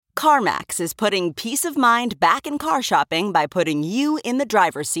CarMax is putting peace of mind back in car shopping by putting you in the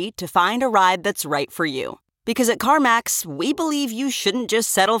driver's seat to find a ride that's right for you. Because at CarMax, we believe you shouldn't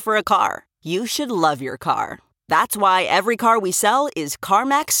just settle for a car. You should love your car. That's why every car we sell is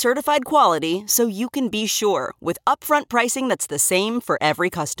CarMax certified quality, so you can be sure with upfront pricing that's the same for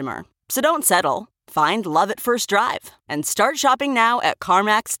every customer. So don't settle. Find love at first drive and start shopping now at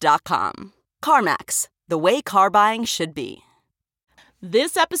CarMax.com. CarMax, the way car buying should be.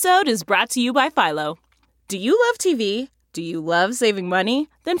 This episode is brought to you by Philo. Do you love TV? Do you love saving money?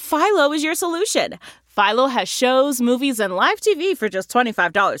 Then Philo is your solution. Philo has shows, movies, and live TV for just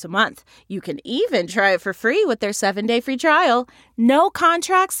 $25 a month. You can even try it for free with their 7-day free trial. No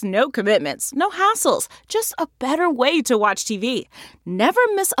contracts, no commitments, no hassles. Just a better way to watch TV. Never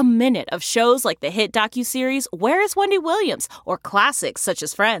miss a minute of shows like the hit docuseries Where is Wendy Williams? Or classics such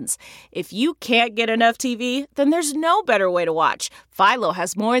as Friends. If you can't get enough TV, then there's no better way to watch. Philo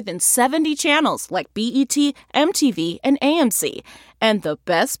has more than 70 channels like BET, MTV, and AMC. And the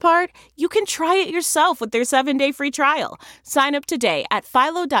best part? You can try it yourself with their 7-day free trial. Sign up today at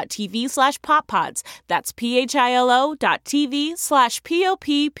philo.tv/poppods. That's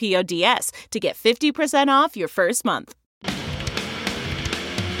philo.tv/POPPODS to get 50% off your first month.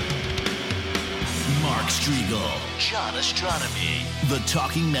 Mark Strigl, John Astronomy, the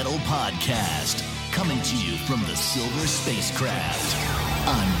Talking Metal Podcast, coming to you from the Silver Spacecraft.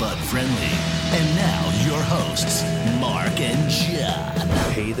 I'm Bud Friendly, and now your hosts, Mark and John.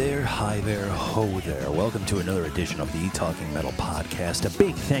 Hey there, hi there, ho there. Welcome to another edition of the Talking Metal Podcast. A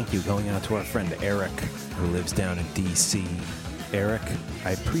big thank you going out to our friend Eric, who lives down in D.C. Eric,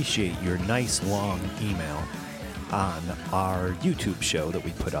 I appreciate your nice long email on our YouTube show that we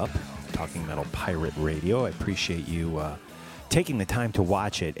put up, Talking Metal Pirate Radio. I appreciate you taking the time to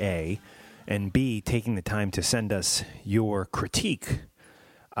watch it, A, and B, taking the time to send us your critique.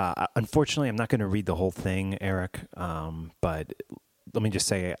 Unfortunately, I'm not going to read the whole thing, Eric, but let me just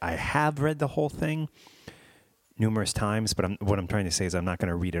say I have read the whole thing numerous times, but what I'm trying to say is I'm not going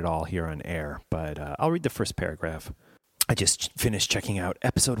to read it all here on air, but I'll read the first paragraph. I just finished checking out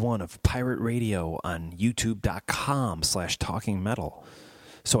episode 1 of Pirate Radio on youtube.com/talkingmetal.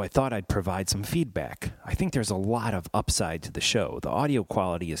 So I thought I'd provide some feedback. I think there's a lot of upside to the show. The audio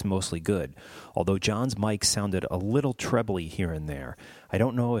quality is mostly good, although John's mic sounded a little trebly here and there. I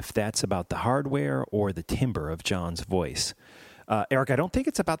don't know if that's about the hardware or the timbre of John's voice. Eric, I don't think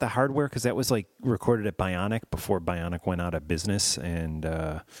it's about the hardware because that was like recorded at Bionic before Bionic went out of business, and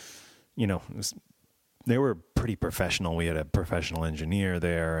they were pretty professional. We had a professional engineer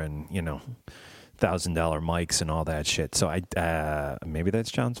there, and $1,000 mics and all that shit. So maybe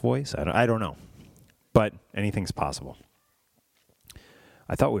that's John's voice. I don't know, but anything's possible.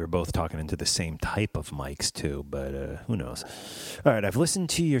 I thought we were both talking into the same type of mics too, but who knows? All right, I've listened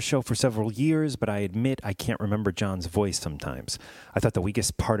to your show for several years, but I admit I can't remember John's voice sometimes. I thought the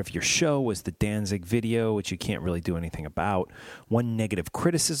weakest part of your show was the Danzig video, which you can't really do anything about. One negative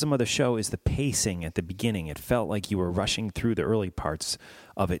criticism of the show is the pacing at the beginning. It felt like you were rushing through the early parts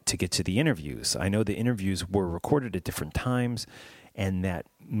of it to get to the interviews. I know the interviews were recorded at different times, and that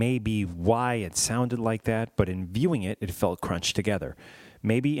may be why it sounded like that, but in viewing it, it felt crunched together.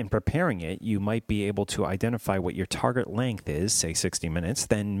 Maybe in preparing it, you might be able to identify what your target length is, say 60 minutes,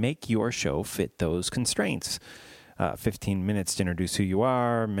 then make your show fit those constraints. 15 minutes to introduce who you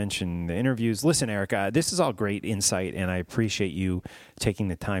are, mention the interviews. Listen, Eric, this is all great insight, and I appreciate you taking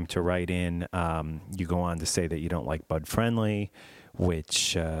the time to write in. You go on to say that you don't like Bud Friendly,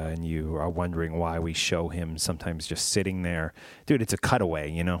 which, and you are wondering why we show him sometimes just sitting there. Dude, it's a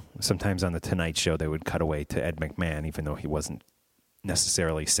cutaway, Sometimes on The Tonight Show, they would cut away to Ed McMahon, even though he wasn't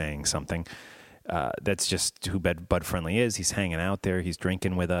necessarily saying something. That's just who Bud Friendly is. He's hanging out there. He's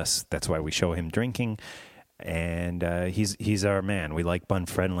drinking with us. That's why we show him drinking. And he's our man. We like Bud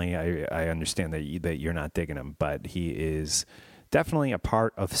Friendly. I understand that you're not digging him, but he is definitely a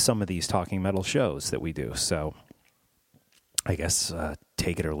part of some of these Talking Metal shows that we do. So I guess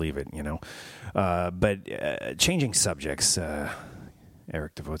take it or leave it, But changing subjects,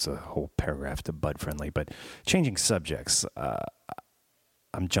 Eric devotes a whole paragraph to Bud Friendly, but changing subjects,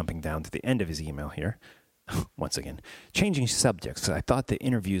 I'm jumping down to the end of his email here. Once again, changing subjects. I thought the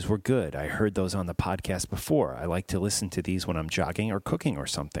interviews were good. I heard those on the podcast before. I like to listen to these when I'm jogging or cooking or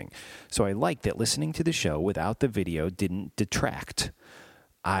something. So I like that listening to the show without the video didn't detract.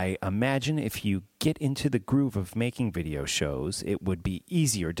 I imagine if you get into the groove of making video shows, it would be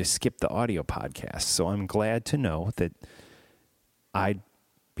easier to skip the audio podcast. So I'm glad to know that I'd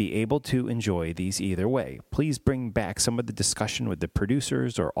be able to enjoy these either way. Please bring back some of the discussion with the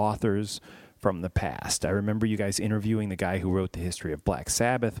producers or authors from the past. I remember you guys interviewing the guy who wrote the History of Black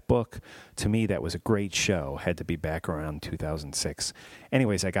Sabbath book. To me, that was a great show. Had to be back around 2006.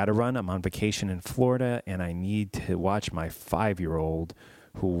 Anyways, I got to run. I'm on vacation in Florida, and I need to watch my 5-year-old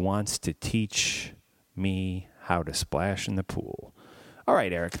who wants to teach me how to splash in the pool. All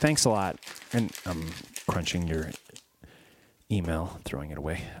right, Eric, thanks a lot. And I'm crunching your email, throwing it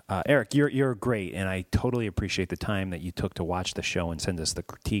away. Eric, you're great, and I totally appreciate the time that you took to watch the show and send us the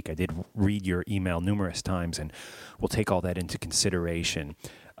critique. I did read your email numerous times, and we'll take all that into consideration.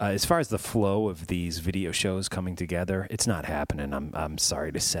 As far as the flow of these video shows coming together, it's not happening. I'm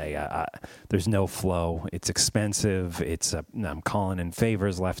sorry to say. There's no flow. It's expensive. I'm calling in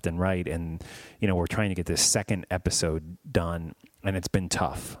favors left and right, and we're trying to get this second episode done, and it's been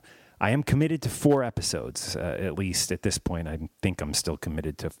tough. I am committed to 4 episodes, at least at this point. I think I'm still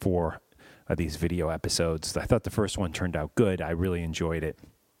committed to 4 of these video episodes. I thought the first one turned out good. I really enjoyed it.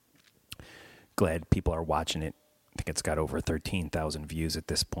 Glad people are watching it. I think it's got over 13,000 views at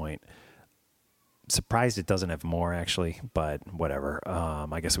this point. Surprised it doesn't have more, actually, but whatever.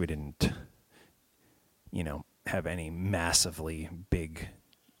 I guess we didn't, have any massively big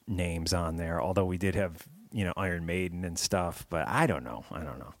names on there, although we did have, Iron Maiden and stuff, but I don't know.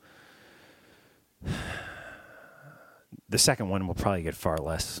 The second one will probably get far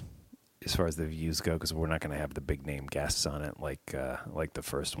less as far as the views go because we're not going to have the big name guests on it like the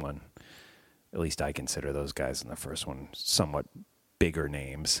first one. At least I consider those guys in the first one somewhat bigger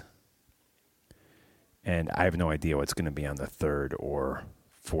names. And I have no idea what's going to be on the third or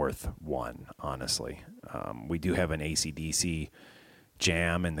fourth one, honestly. We do have an AC/DC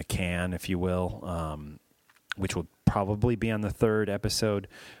jam in the can, if you will, which will probably be on the third episode.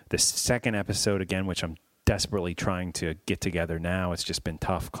 The second episode, again, which I'm desperately trying to get together now. It's just been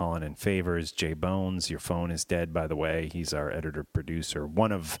tough calling in favors. Jay Bones, your phone is dead, by the way. He's our editor-producer,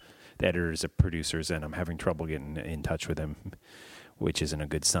 one of the editors and producers, and I'm having trouble getting in touch with him, which isn't a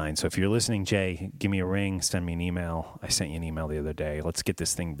good sign. So if you're listening, Jay, give me a ring, send me an email. I sent you an email the other day. Let's get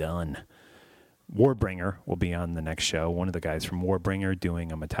this thing done. Warbringer will be on the next show. One of the guys from Warbringer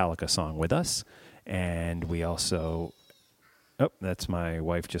doing a Metallica song with us. And we also... Oh, that's my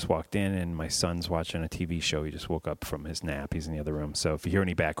wife just walked in, and my son's watching a TV show. He just woke up from his nap. He's in the other room. So if you hear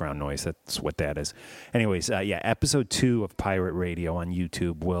any background noise, that's what that is. Anyways, episode 2 of Pirate Radio on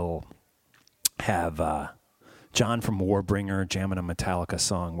YouTube will have John from Warbringer jamming a Metallica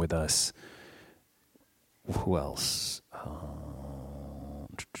song with us. Who else?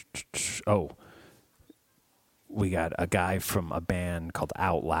 We got a guy from a band called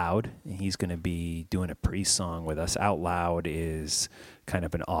Out Loud. He's going to be doing a pre-song with us. Out Loud is kind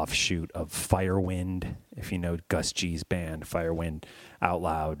of an offshoot of Firewind. If you know Gus G's band, Firewind, Out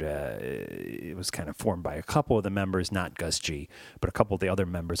Loud, it was kind of formed by a couple of the members, not Gus G, but a couple of the other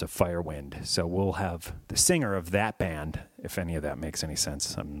members of Firewind. So we'll have the singer of that band, if any of that makes any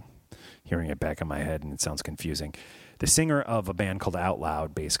sense. I'm hearing it back in my head, and it sounds confusing. The singer of a band called Out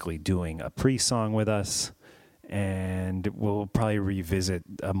Loud basically doing a pre-song with us. And we'll probably revisit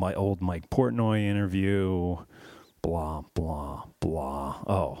my old Mike Portnoy interview, blah, blah, blah.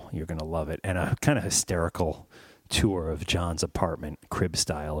 Oh, you're going to love it. And a kind of hysterical tour of John's apartment, crib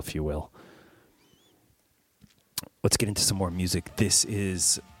style, if you will. Let's get into some more music. This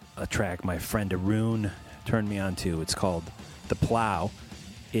is a track my friend Arun turned me on to. It's called The Plow.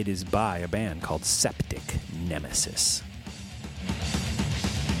 It is by a band called Septic Nemesis.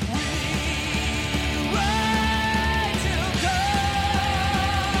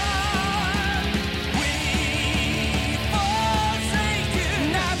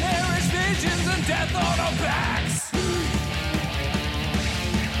 Death on our backs.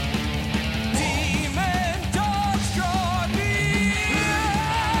 Demon dogs draw near.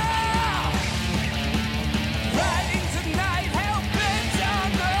 Riding tonight, hell-bent on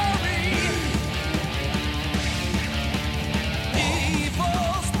glory.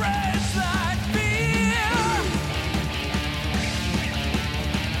 Evil spreads like fear.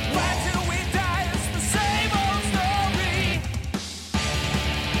 Right till we die, it's the same old story.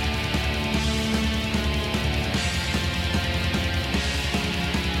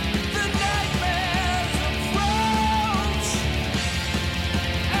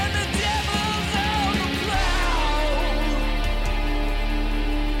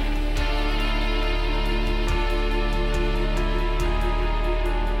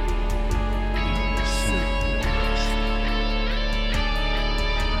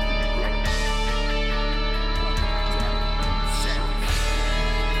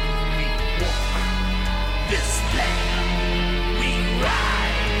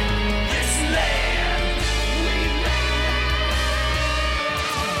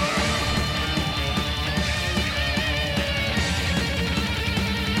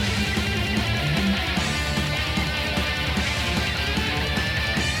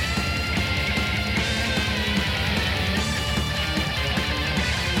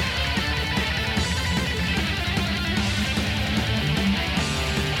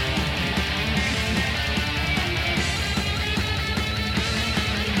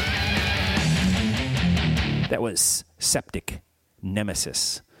 was Septic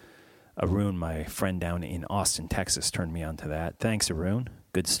Nemesis. Arun, my friend down in Austin, Texas, turned me on to that. Thanks, Arun.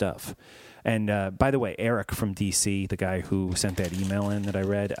 Good stuff. And by the way, Eric from DC, the guy who sent that email in that I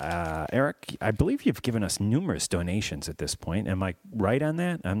read, Eric, I believe you've given us numerous donations at this point. Am I right on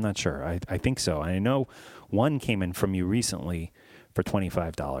that? I'm not sure. I think so. I know one came in from you recently for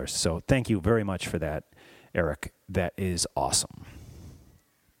 $25. So thank you very much for that, Eric. That is awesome.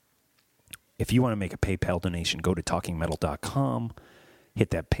 If you want to make a PayPal donation, go to talkingmetal.com. Hit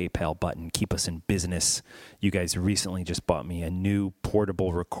that PayPal button. Keep us in business. You guys recently just bought me a new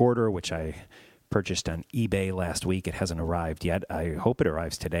portable recorder, which I purchased on eBay last week. It hasn't arrived yet. I hope it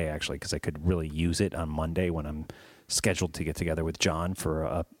arrives today, actually, because I could really use it on Monday when I'm scheduled to get together with John for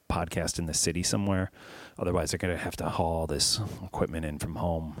a podcast in the city somewhere. Otherwise, they're going to have to haul this equipment in from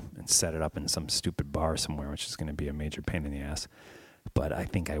home and set it up in some stupid bar somewhere, which is going to be a major pain in the ass. But I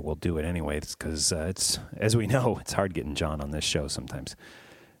think I will do it anyways because it's, as we know, it's hard getting John on this show sometimes.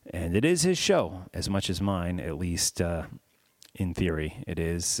 And it is his show as much as mine, at least in theory. It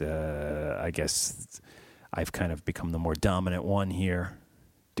is, I guess, I've kind of become the more dominant one here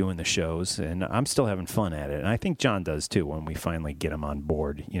doing the shows. And I'm still having fun at it. And I think John does too when we finally get him on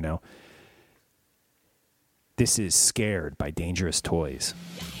board, you know. This is Scared by Dangerous Toys.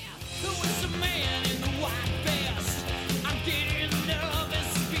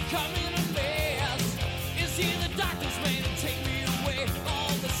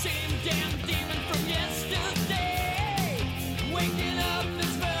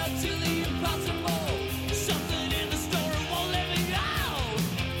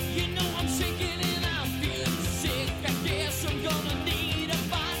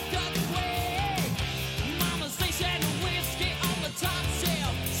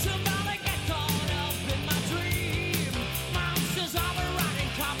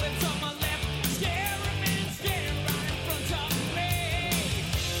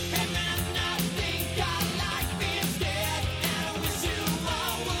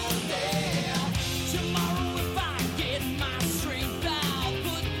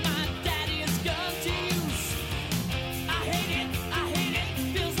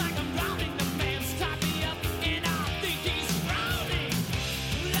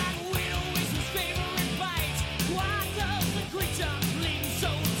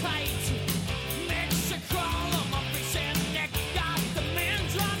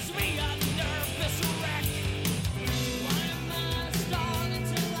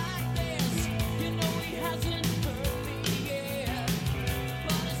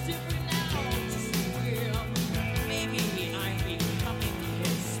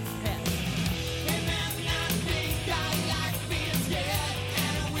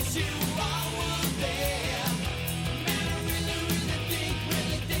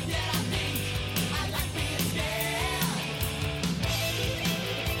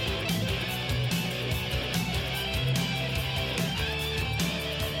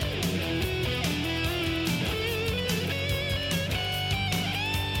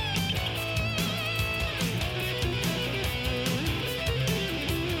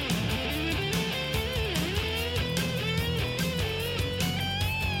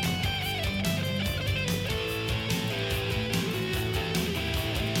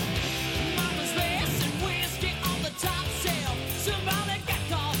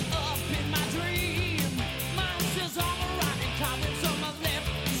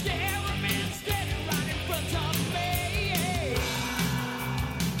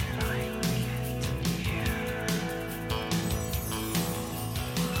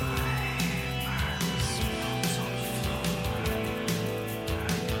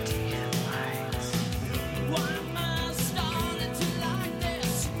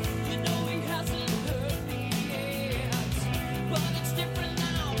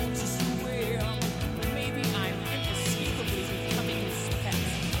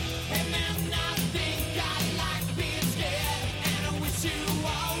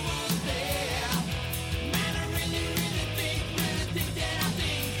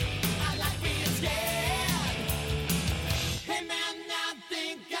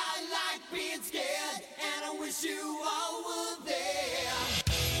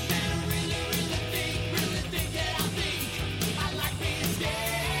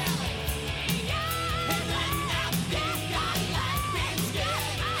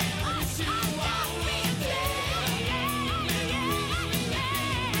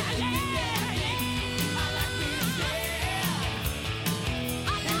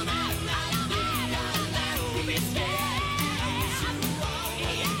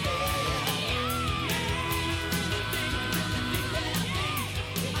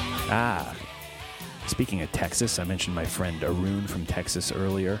 Speaking of Texas, I mentioned my friend Arun from Texas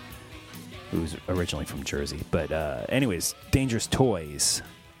earlier, who's originally from Jersey. But anyways, Dangerous Toys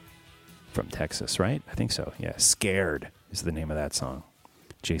from Texas, right? I think so. Yeah, Scared is the name of that song.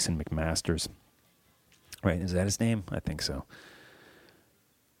 Jason McMasters. Right, is that his name? I think so.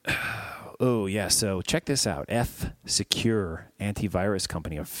 Oh, yeah, so check this out. F-Secure antivirus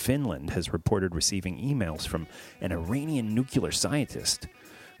company of Finland has reported receiving emails from an Iranian nuclear scientist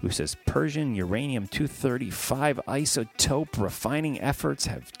who says Persian uranium-235 isotope refining efforts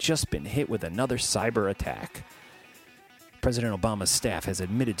have just been hit with another cyber attack. President Obama's staff has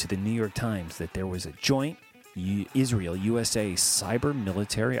admitted to the New York Times that there was a joint Israel-USA cyber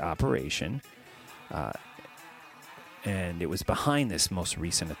military operation, and it was behind this most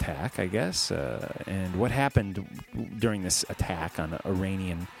recent attack, I guess. And what happened during this attack on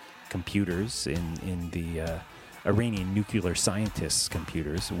Iranian computers in the Iranian nuclear scientists'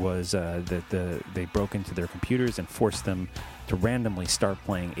 computers was that they broke into their computers and forced them to randomly start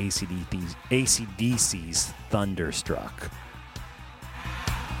playing AC/DC's Thunderstruck.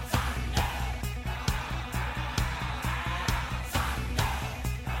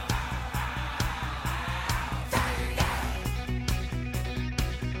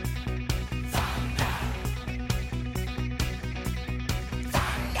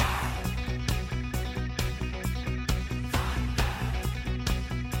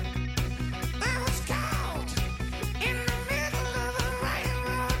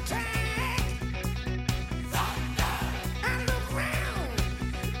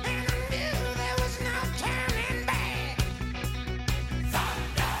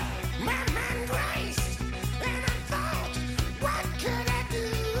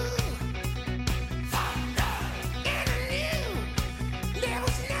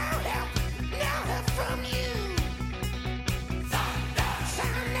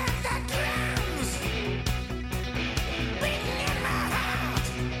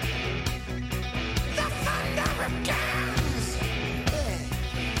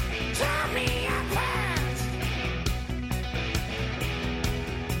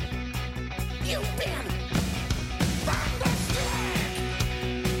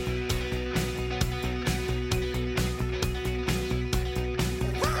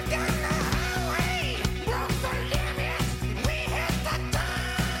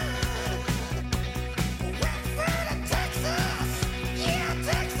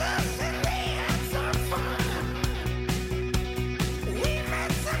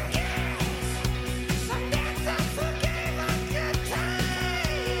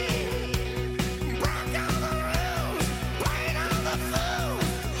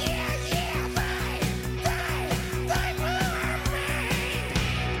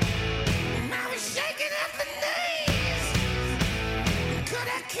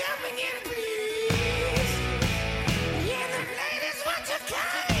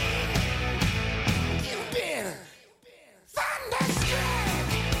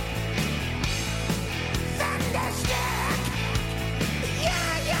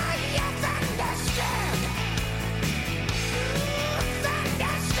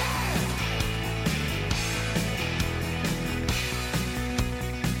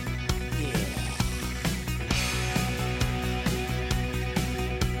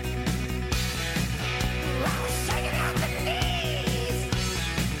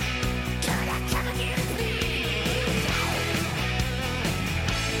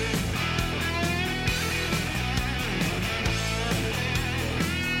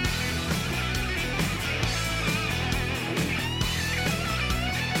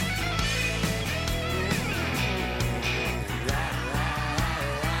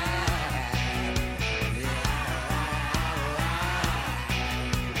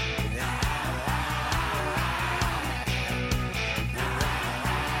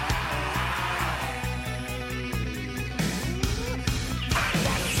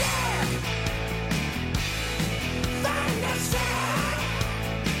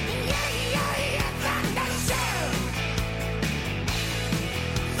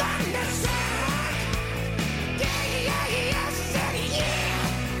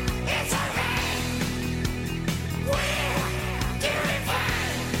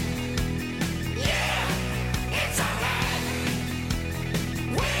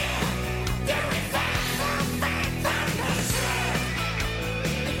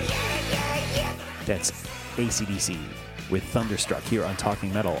 That's AC/DC with Thunderstruck here on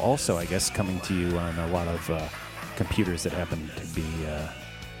Talking Metal. Also, I guess, coming to you on a lot of computers that happen to be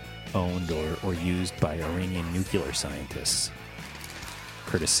owned or used by Iranian nuclear scientists,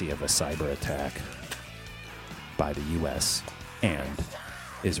 courtesy of a cyber attack by the U.S. and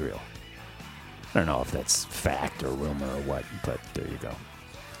Israel. I don't know if that's fact or rumor or what, but there you go.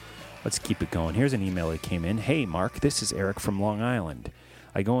 Let's keep it going. Here's an email that came in. Hey, Mark, this is Eric from Long Island.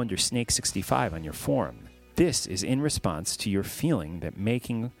 I go under Snake65 on your forum. This is in response to your feeling that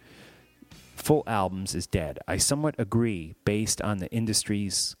making full albums is dead. I somewhat agree based on the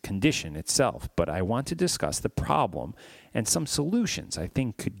industry's condition itself, but I want to discuss the problem and some solutions I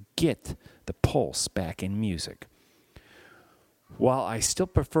think could get the pulse back in music. While I still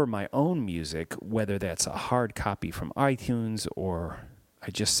prefer my own music, whether that's a hard copy from iTunes or I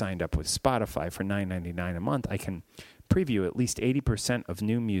just signed up with Spotify for $9.99 a month, I can preview at least 80% of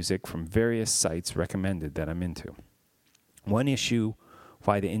new music from various sites recommended that I'm into. One issue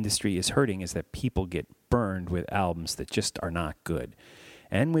why the industry is hurting is that people get burned with albums that just are not good.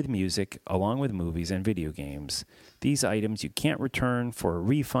 And with music, along with movies and video games, these items you can't return for a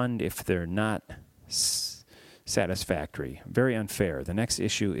refund if they're not satisfactory. Very unfair. The next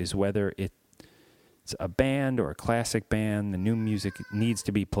issue is whether it's a band or a classic band, the new music needs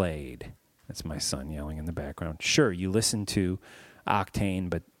to be played. That's my son yelling in the background. Sure, you listen to Octane,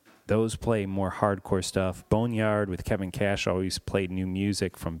 but those play more hardcore stuff. Boneyard with Kevin Cash always played new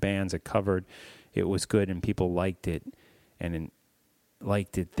music from bands it covered. It was good and people liked it, and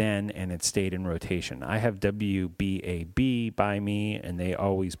liked it then, and it stayed in rotation. I have WBAB by me, and they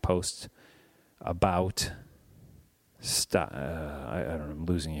always post about stuff. I don't know, I'm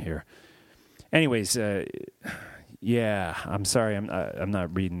losing you here. Anyways, yeah, I'm sorry, I'm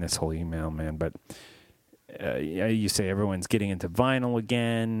not reading this whole email, man, but you say everyone's getting into vinyl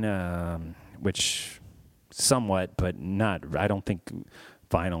again, which somewhat, but not. I don't think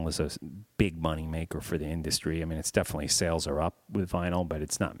vinyl is a big money maker for the industry. I mean, it's definitely sales are up with vinyl, but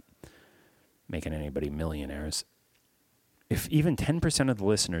it's not making anybody millionaires. If even 10% of the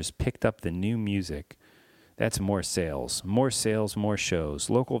listeners picked up the new music, that's more sales, more shows.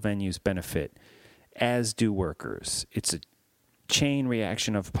 Local venues benefit, as do workers. It's a chain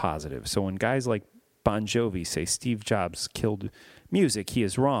reaction of positive. So when guys like Bon Jovi say Steve Jobs killed music, he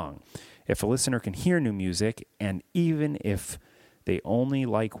is wrong. If a listener can hear new music, and even if they only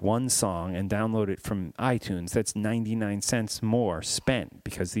like one song and download it from iTunes, that's 99 cents more spent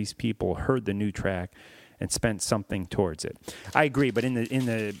because these people heard the new track and spent something towards it. I agree, but in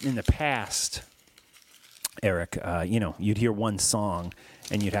the past, Eric, you'd hear one song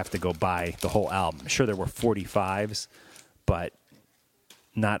and you'd have to go buy the whole album. Sure, there were 45s, but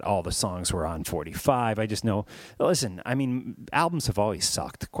not all the songs were on 45. I just know, listen, I mean, albums have always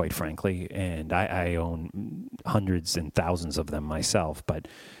sucked, quite frankly, and I own hundreds and thousands of them myself, but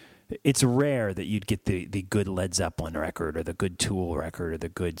it's rare that you'd get the good Led Zeppelin record or the good Tool record or the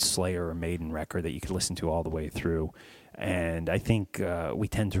good Slayer or Maiden record that you could listen to all the way through. And I think we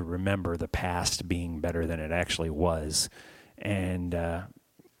tend to remember the past being better than it actually was. And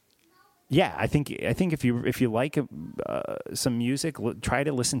yeah, I think if you like some music, try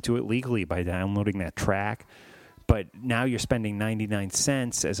to listen to it legally by downloading that track. But now you're spending 99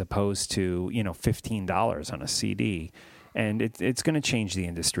 cents as opposed to $15 on a CD, and it's going to change the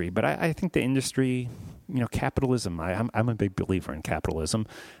industry. But I think the industry, capitalism. I'm a big believer in capitalism,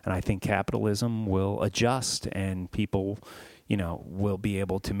 and I think capitalism will adjust, and people, will be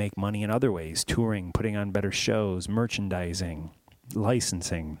able to make money in other ways: touring, putting on better shows, merchandising,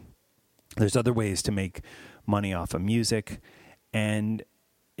 licensing. There's other ways to make money off of music, and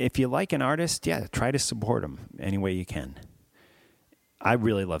if you like an artist, yeah, try to support them any way you can. I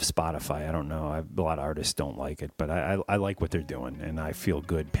really love Spotify. I don't know. A lot of artists don't like it, but I like what they're doing, and I feel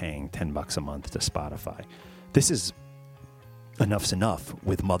good paying $10 a month to Spotify. This is Enough's Enough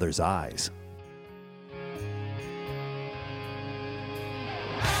with Mother's Eyes.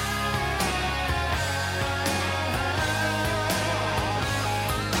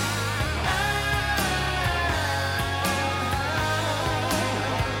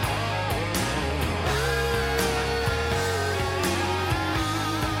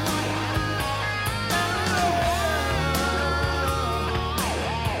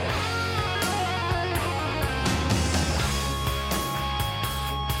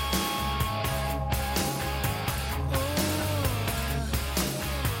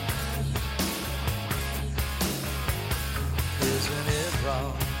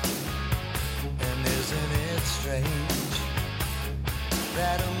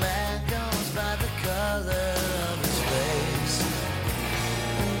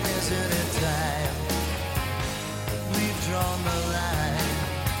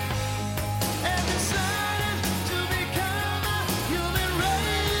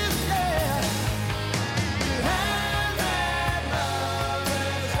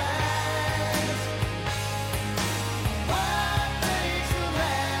 What makes a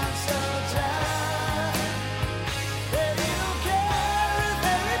man so tired?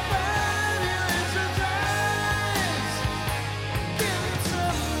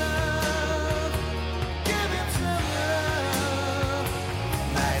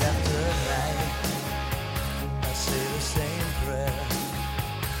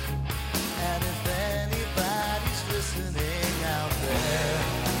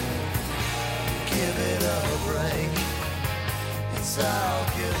 all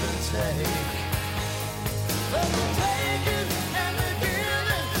give and take. But the taking and the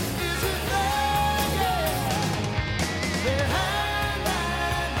giving is a thing, yeah. Behind my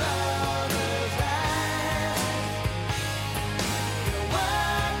mother's eyes,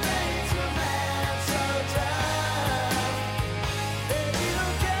 what makes a man so tough? That he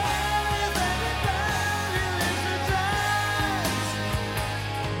don't care if anybody lives or dies.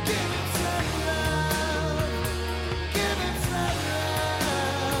 Give him some love, give him some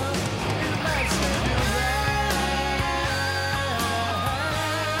love. It might save your life.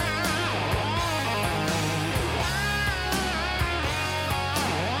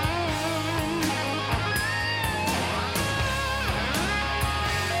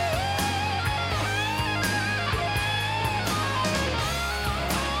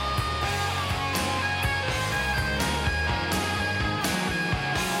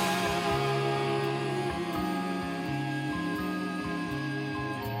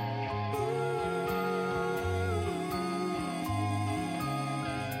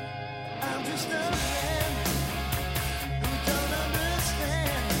 I'm just a man who don't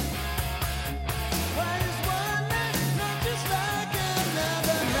understand. Why is one man not just like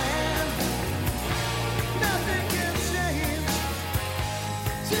another man? Nothing can change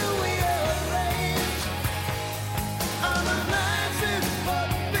till we arrange all the lines and put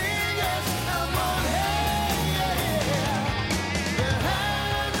fingers on one hand.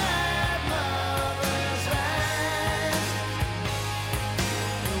 Behind my mother's eyes,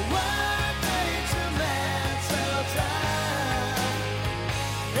 what makes a man so tough?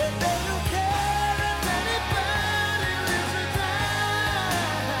 If they don't care if anybody lives or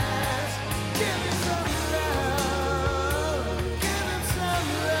dies, give him some love, give him some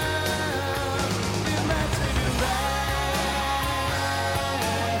love. It might take you right.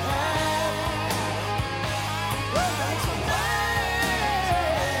 What makes a man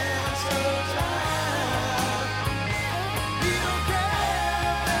so tough? He don't care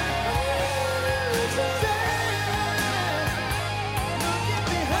if anybody lives or dies. Looking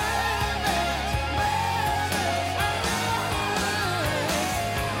behind that mother's eyes.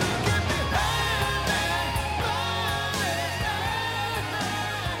 Looking behind that mother's eyes.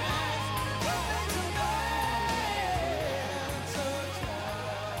 What makes a man so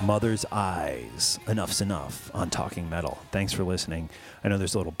tough? Mother's Eyes. Enough's enough on Talking Metal. Thanks for listening. I know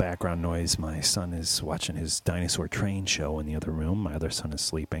there's a little background noise. My son is watching his Dinosaur Train show in the other room. My other son is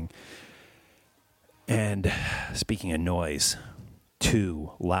sleeping. And speaking of noise,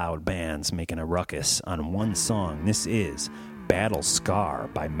 two loud bands making a ruckus on one song. This is Battle Scar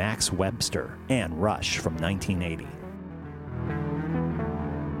by Max Webster and Rush from 1980.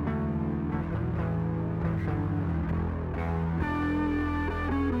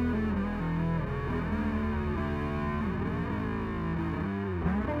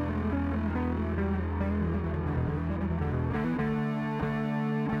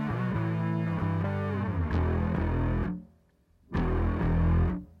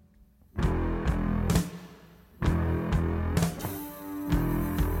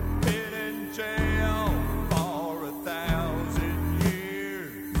 Been in jail for a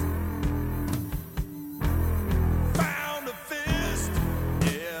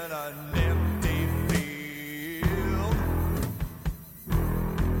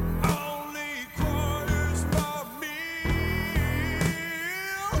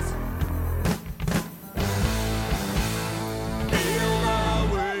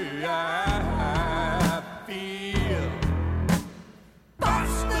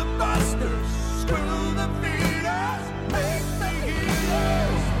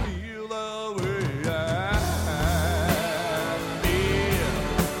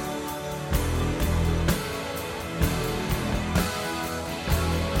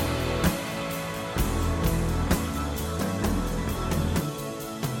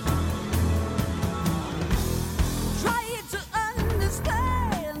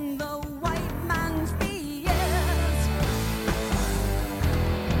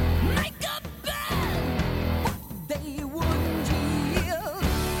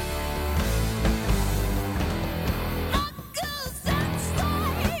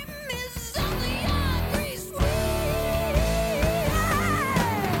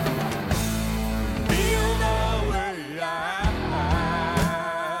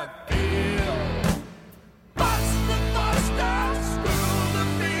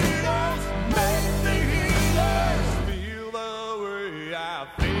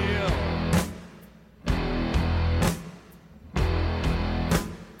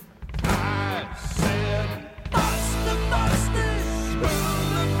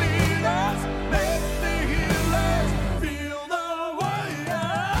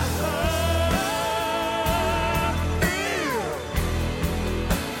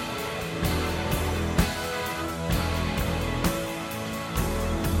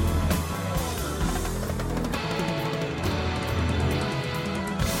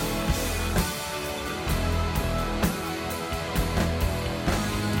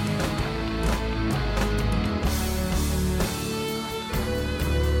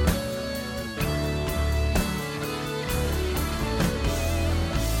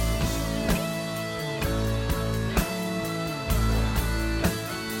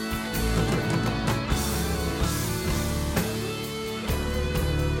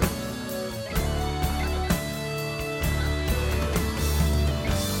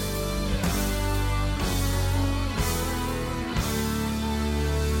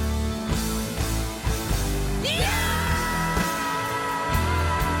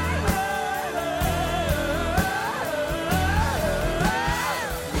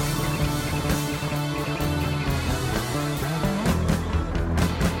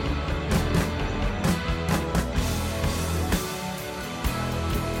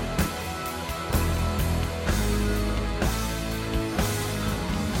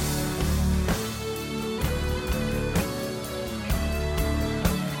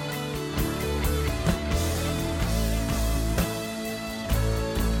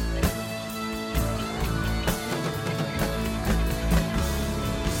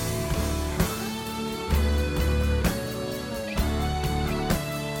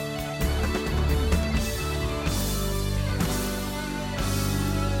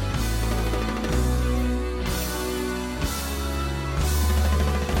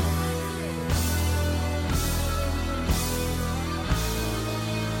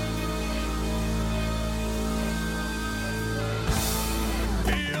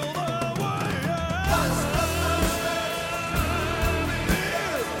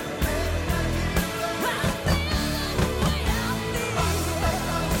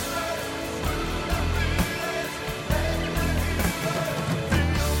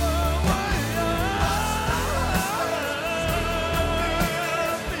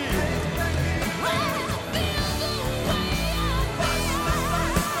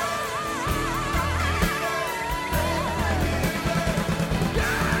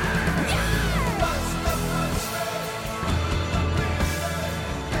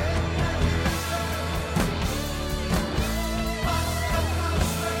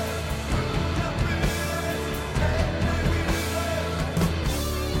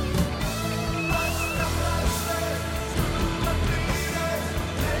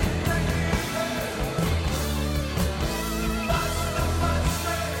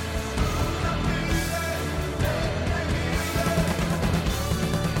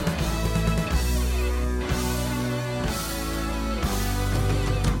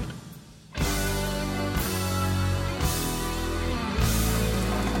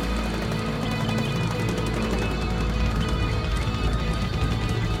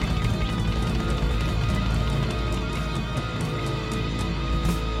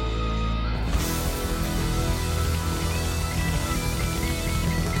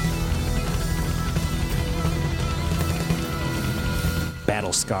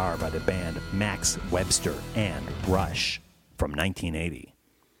Battle Scar by the band Max Webster and Rush from 1980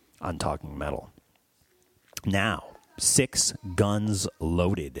 on Talking Metal. Now, Six Guns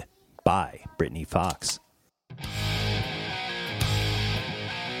Loaded by Brittany Fox.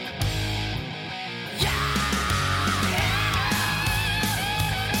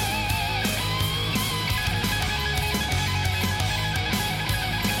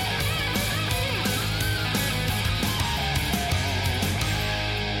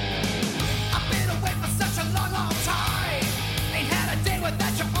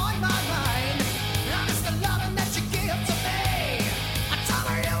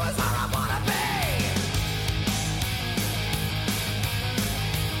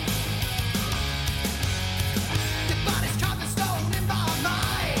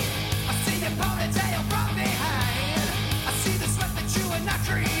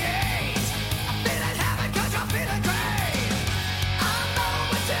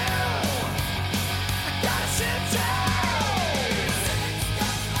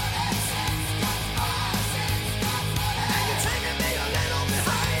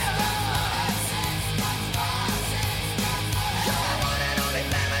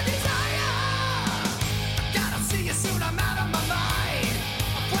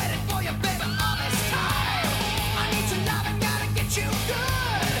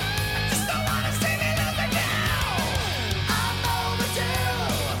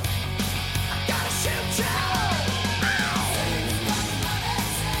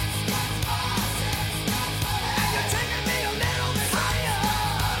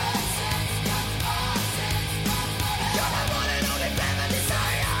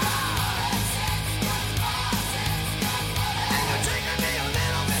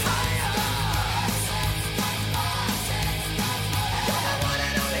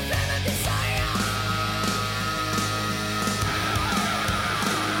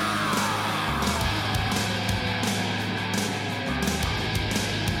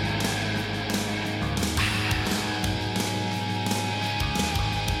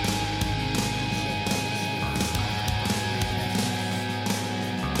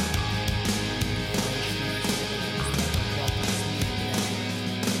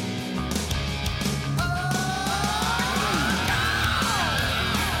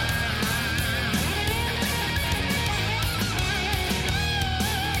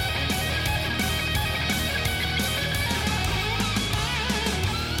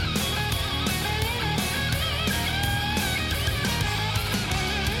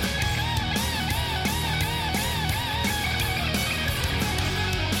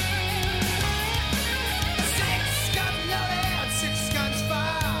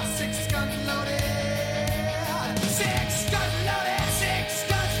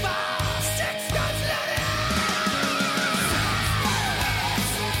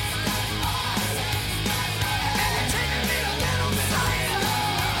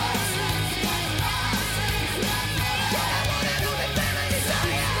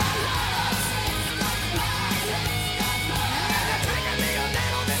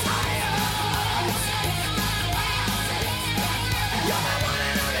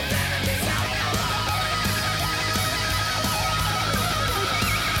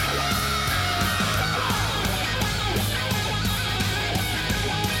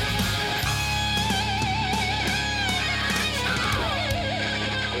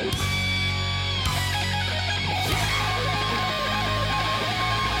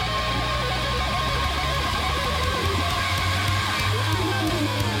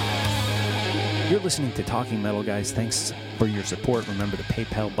 You're listening to Talking Metal, guys. Thanks for your support. Remember the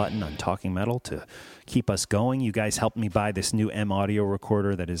PayPal button on Talking Metal to keep us going. You guys helped me buy this new M audio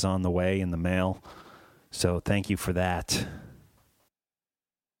recorder that is on the way in the mail. So thank you for that.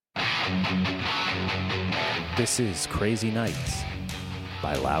 This is Crazy Nights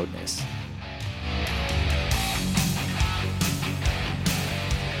by Loudness.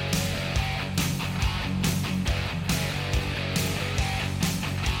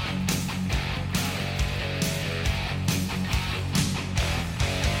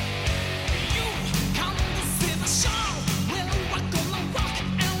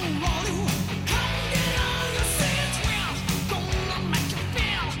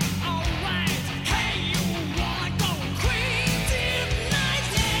 Crazy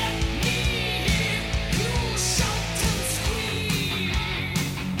nights, yeah.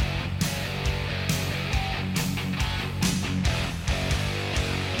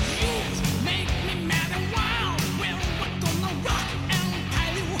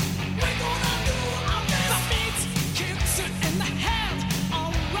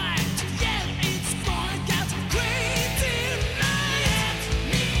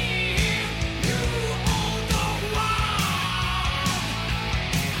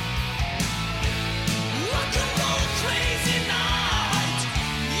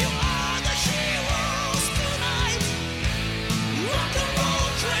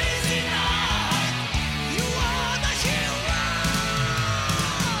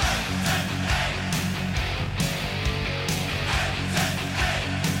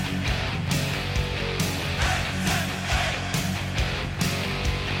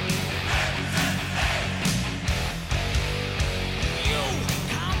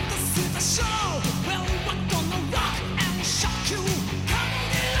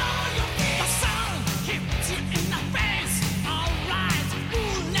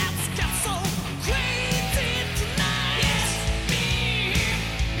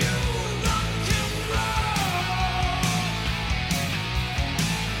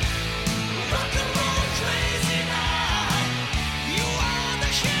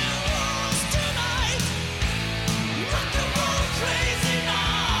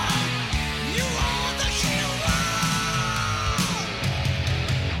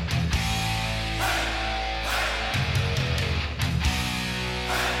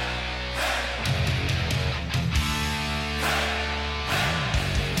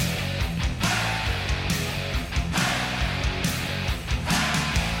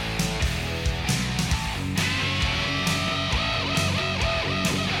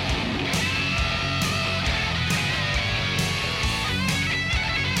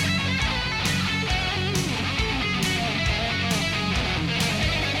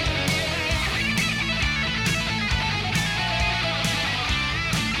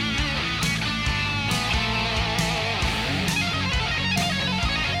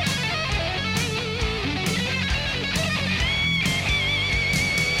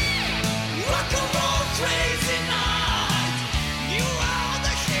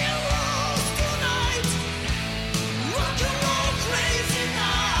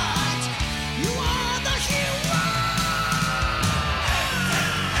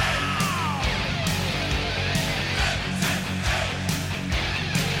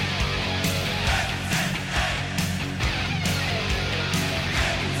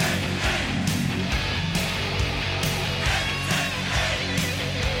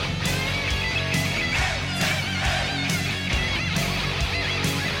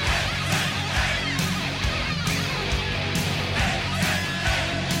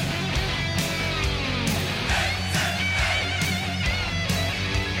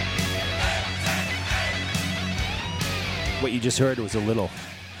 What you just heard was a little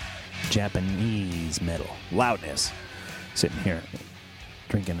Japanese metal. Loudness. Sitting here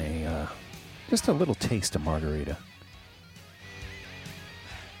drinking just a little taste of margarita.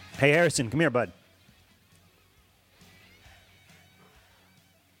 Hey, Harrison, come here, bud.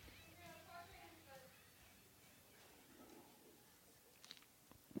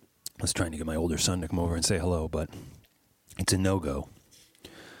 I was trying to get my older son to come over and say hello, but it's a no-go.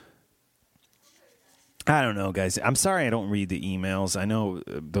 I don't know, guys. I'm sorry I don't read the emails. I know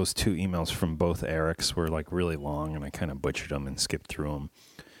those 2 emails from both Erics were like really long, and I kind of butchered them and skipped through them.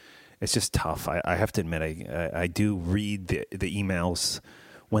 It's just tough. I have to admit, I do read the emails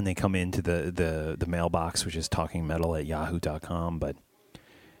when they come into the mailbox, which is talkingmetal@yahoo.com, but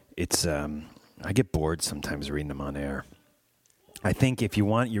it's I get bored sometimes reading them on air. I think if you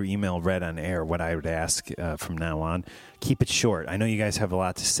want your email read on air, what I would ask from now on, keep it short. I know you guys have a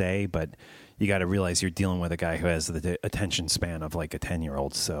lot to say, but you got to realize you're dealing with a guy who has the attention span of like a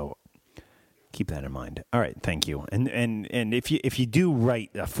 10-year-old. So keep that in mind. All right, thank you. And if you do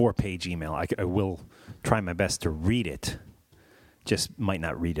write a 4-page email, I will try my best to read it. Just might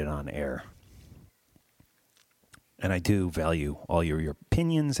not read it on air. And I do value all your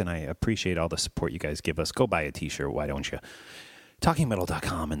opinions, and I appreciate all the support you guys give us. Go buy a T-shirt, why don't you?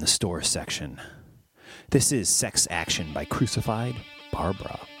 TalkingMetal.com in the store section. This is Sex Action by Crucified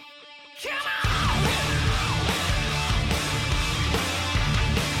Barbara.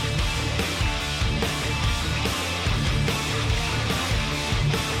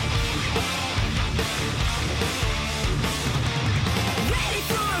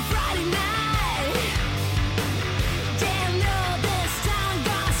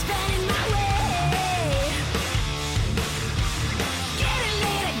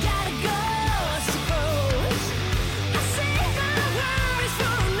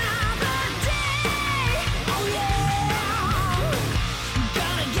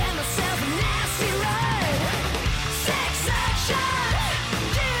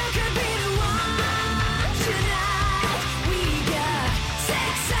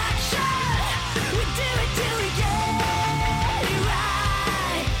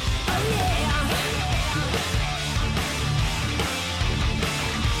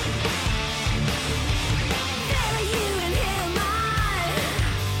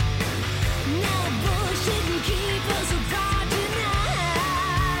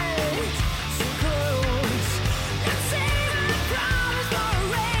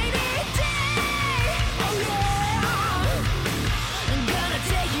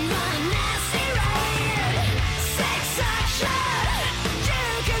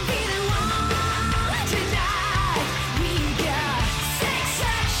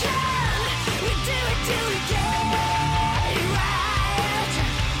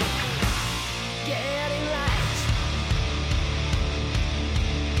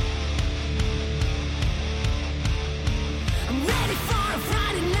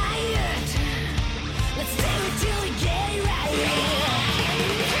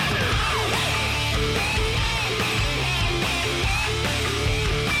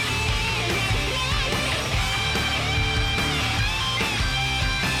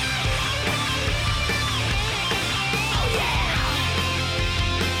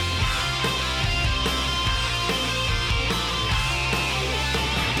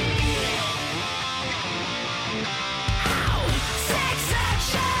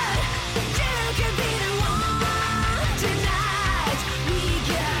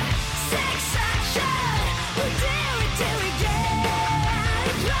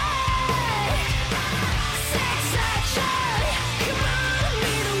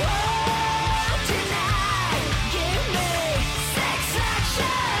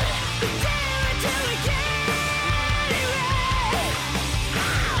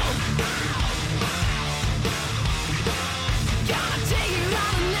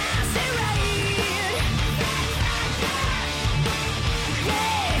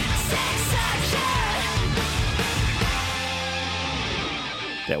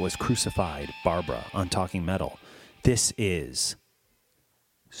 That was Crucified Barbara on Talking Metal. This is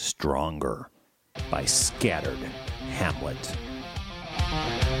Stronger by Scattered Hamlet.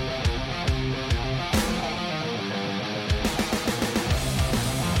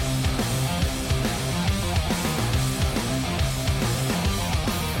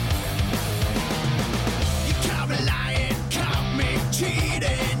 You caught me lying, caught me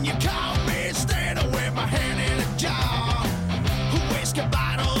cheating. You caught me standing with my hand in a jar. Whiskey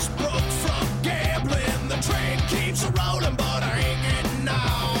bottles broke from gambling. The train keeps rolling, but I ain't getting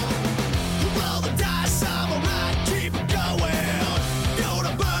on. Roll the dice, I'm alright, keep it going. Go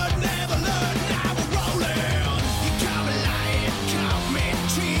to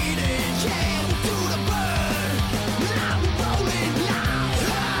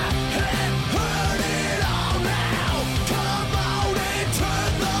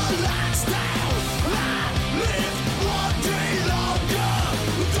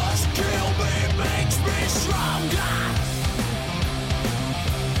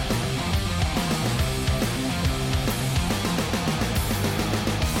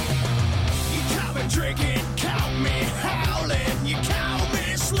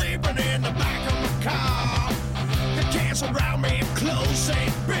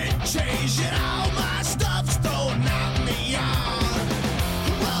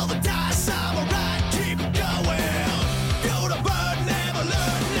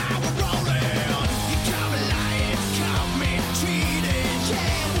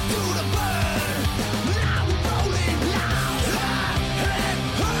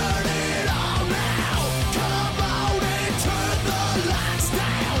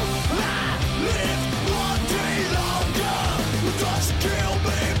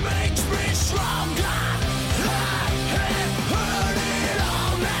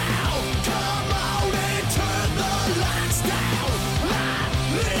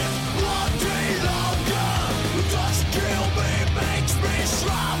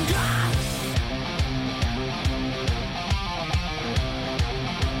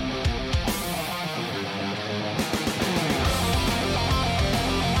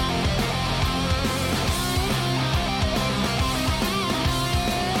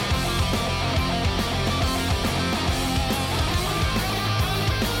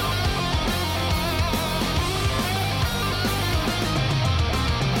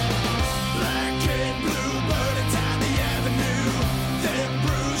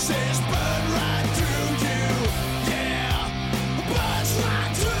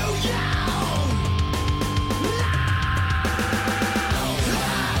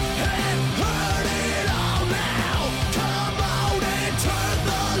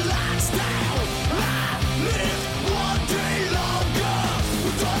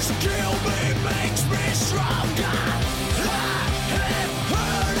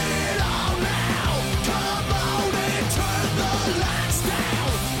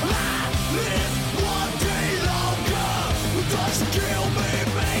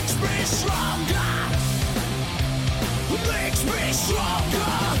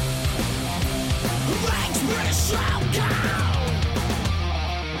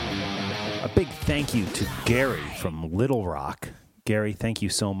thank you to Gary from Little Rock. Gary, thank you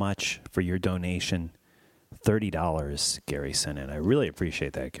so much for your donation. $30 Gary sent in. I really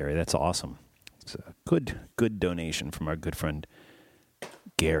appreciate that, Gary. That's awesome. It's a good donation from our good friend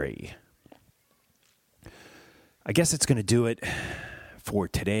Gary. I guess it's going to do it for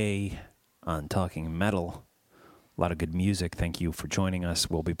today on Talking Metal. A lot of good music. Thank you for joining us.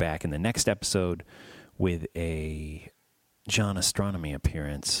 We'll be back in the next episode with a John Astronomy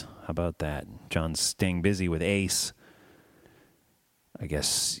appearance. How about that? John's staying busy with Ace. I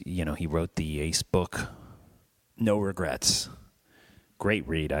guess, he wrote the Ace book, No Regrets. Great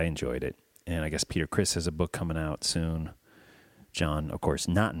read. I enjoyed it. And I guess Peter Criss has a book coming out soon. John, of course,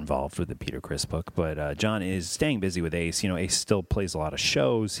 not involved with the Peter Criss book, but John is staying busy with Ace. Ace still plays a lot of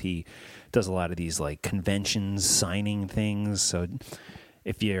shows. He does a lot of these conventions, signing things. So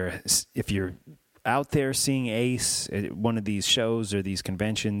if you're out there seeing Ace at one of these shows or these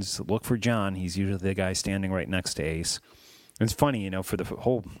conventions, look for John. He's usually the guy standing right next to Ace. It's funny, for the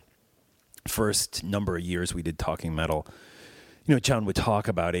whole first number of years we did Talking Metal, John would talk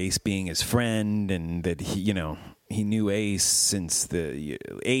about Ace being his friend and that he knew Ace since the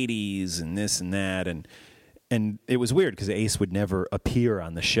 80s and this and that. And it was weird because Ace would never appear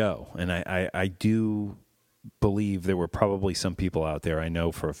on the show. And I do believe there were probably some people out there, I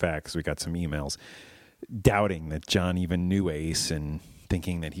know for a fact because we got some emails, doubting that John even knew Ace and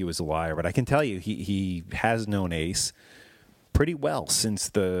thinking that he was a liar. But I can tell you he has known Ace pretty well since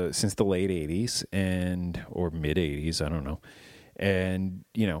the late 80s or mid 80s, I don't know. And,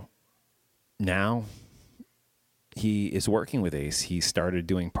 now he is working with Ace. He started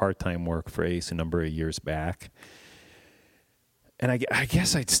doing part-time work for Ace a number of years back. And I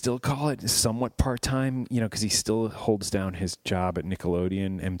guess I'd still call it somewhat part-time, because he still holds down his job at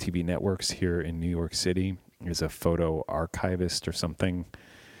Nickelodeon, MTV Networks here in New York City as a photo archivist or something,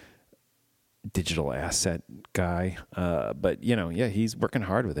 digital asset guy. But, he's working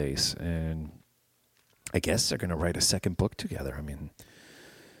hard with Ace. And I guess they're going to write a second book together. I mean,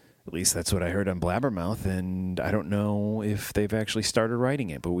 at least that's what I heard on Blabbermouth, and I don't know if they've actually started writing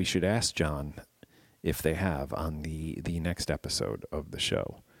it, but we should ask John if they have on the next episode of the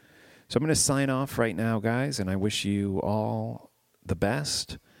show. So I'm going to sign off right now, guys, and I wish you all the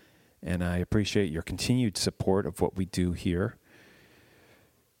best, and I appreciate your continued support of what we do here.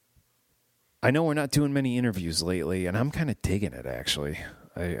 I know we're not doing many interviews lately, and I'm kind of digging it, actually.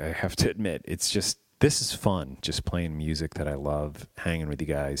 I have to admit, it's just, this is fun, just playing music that I love, hanging with you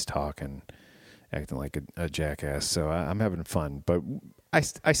guys, talking, acting like a jackass. So I'm having fun. But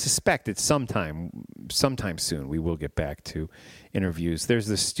I suspect that sometime soon we will get back to interviews. There's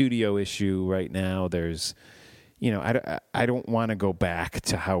the studio issue right now. There's, I don't want to go back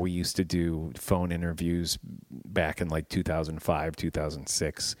to how we used to do phone interviews back in 2005,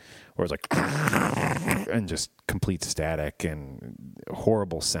 2006, where it was and just complete static and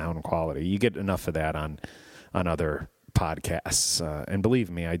horrible sound quality. You get enough of that on other podcasts. And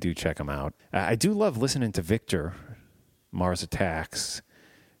believe me, I do check them out. I do love listening to Victor, Mars Attacks.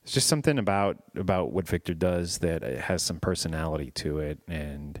 It's just something about what Victor does that has some personality to it,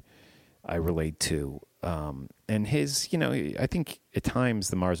 and I relate to. And his, I think at times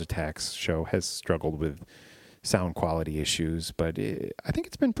the Mars Attacks show has struggled with sound quality issues, but I think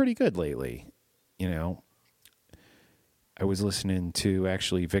it's been pretty good lately. I was listening to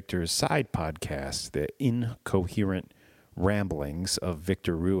actually Victor's side podcast, the Incoherent Ramblings of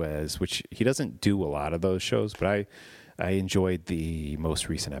Victor Ruiz, which he doesn't do a lot of those shows, but I enjoyed the most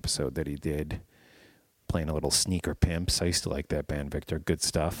recent episode that he did, playing a little Sneaker Pimps. I used to like that band, Victor. Good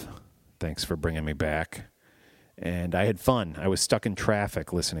stuff. Thanks for bringing me back. And I had fun. I was stuck in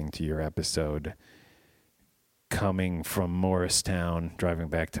traffic listening to your episode, coming from Morristown, driving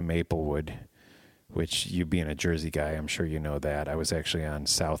back to Maplewood, which, you being a Jersey guy, I'm sure you know that. I was actually on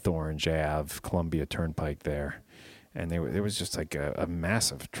South Orange Ave, Columbia Turnpike there. And there was just a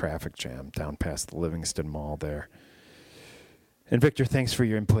massive traffic jam down past the Livingston Mall there. And Victor, thanks for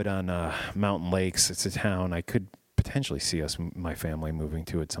your input on Mountain Lakes. It's a town I could potentially see my family moving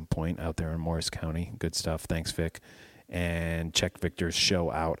to at some point out there in Morris County. Good stuff. Thanks, Vic. And check Victor's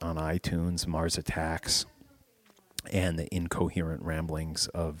show out on iTunes, Mars Attacks, and the Incoherent Ramblings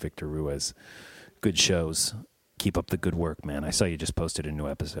of Victor Ruiz. Good shows. Keep up the good work, man. I saw you just posted a new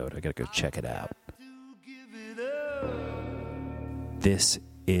episode. I got to go check it out. This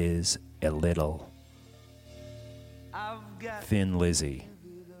is a little Thin Lizzy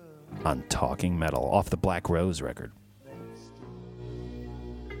on Talking Metal off the Black Rose record.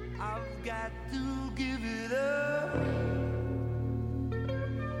 I've got to give it up.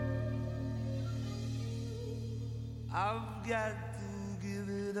 I've got to give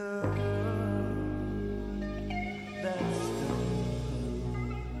it up. Tell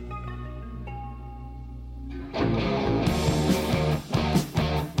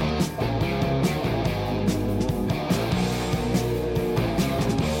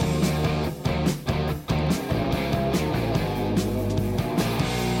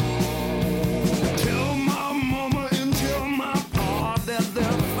my mama and tell my pa that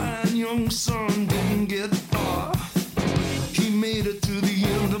their fine young son didn't get far. He made it to the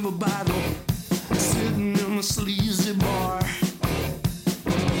end of a battle, sitting in a sleazy bar.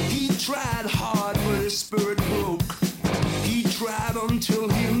 He tried hard, but his spirit broke. He tried until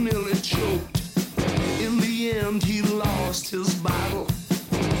he nearly choked. In the end, he lost his battle,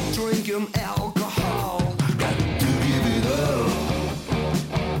 drinking alcohol. Got to give it up.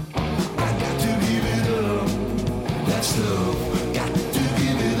 I got to give it up. That stuff. Got to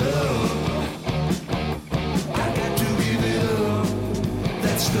give it up. I got to give it up.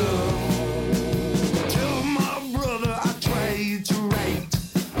 That stuff. Tell my brother I tried to write.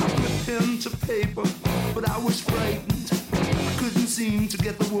 I put pen to paper, but I was frightened. I couldn't seem to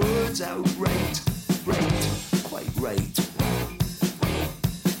get the words out right. Right. Quite right.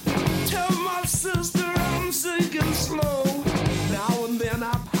 Tell my sister I'm sinking slow. Now and then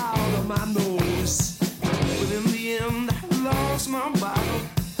I powder my nose. But in the end, I lost my bottle.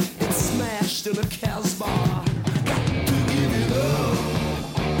 It smashed in a Casbah. Got to give it up.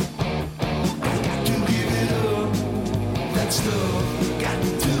 I got to give it up. That stuff. Got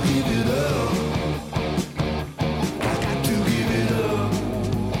to give it up. I got to give it up.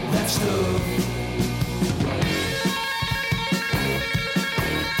 That stuff.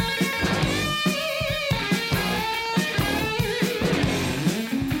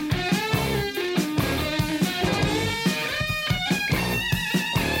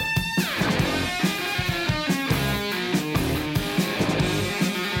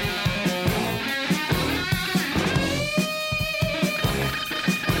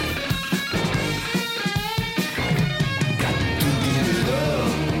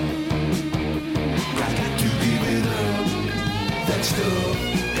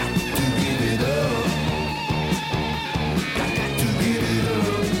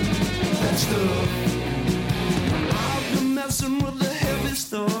 I've been messing with the heavy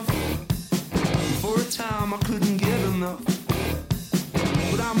stuff. For a time I couldn't get enough.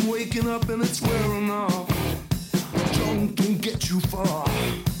 But I'm waking up and it's wearing off. Drunk don't get you far.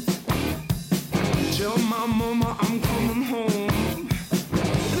 Tell my mama I'm coming home.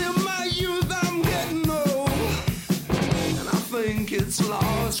 And in my youth I'm getting old. And I think it's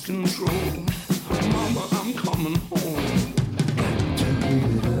lost control. Mama, I'm coming home.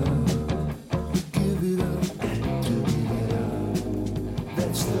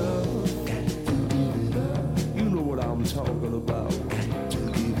 You know what I'm talking about.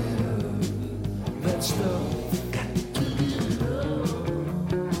 That stuff.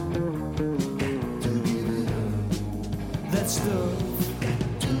 That stuff.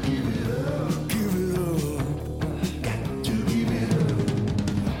 Give it up.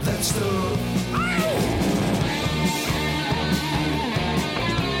 That stuff.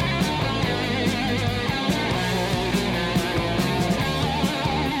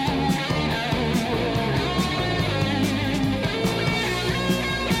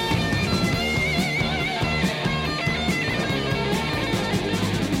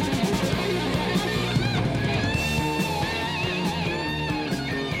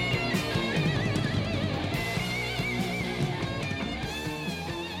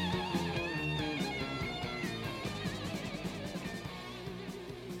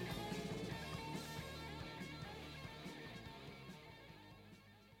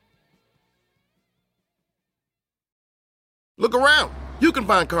 Look around. You can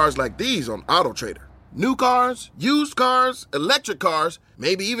find cars like these on AutoTrader. New cars, used cars, electric cars,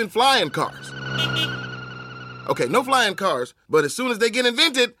 maybe even flying cars. Okay, no flying cars, but as soon as they get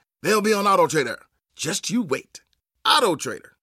invented, they'll be on AutoTrader. Just you wait. AutoTrader.